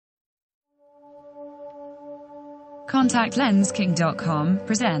ContactLensKing.com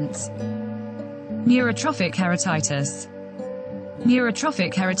presents Neurotrophic Keratitis.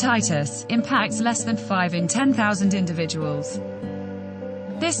 Neurotrophic keratitis impacts less than 5 in 10,000 individuals.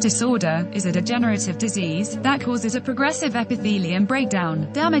 This disorder is a degenerative disease that causes a progressive epithelium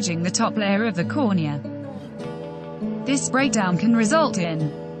breakdown, damaging the top layer of the cornea. This breakdown can result in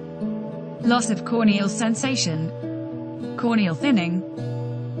loss of corneal sensation, corneal thinning,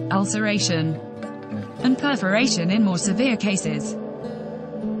 ulceration, and perforation in more severe cases.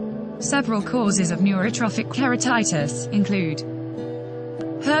 Several causes of neurotrophic keratitis include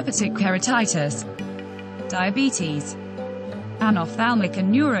herpetic keratitis, diabetes, and ophthalmic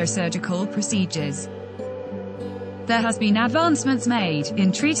and neurosurgical procedures. There has been advancements made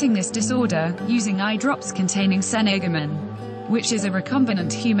in treating this disorder using eye drops containing Cenegermin, which is a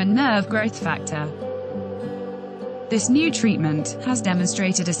recombinant human nerve growth factor. This new treatment has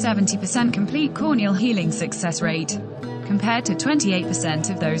demonstrated a 70% complete corneal healing success rate, compared to 28%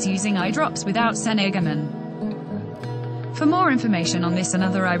 of those using eye drops without Cenegermin. For more information on this and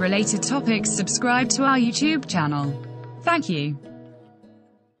other eye-related topics, subscribe to our YouTube channel. Thank you.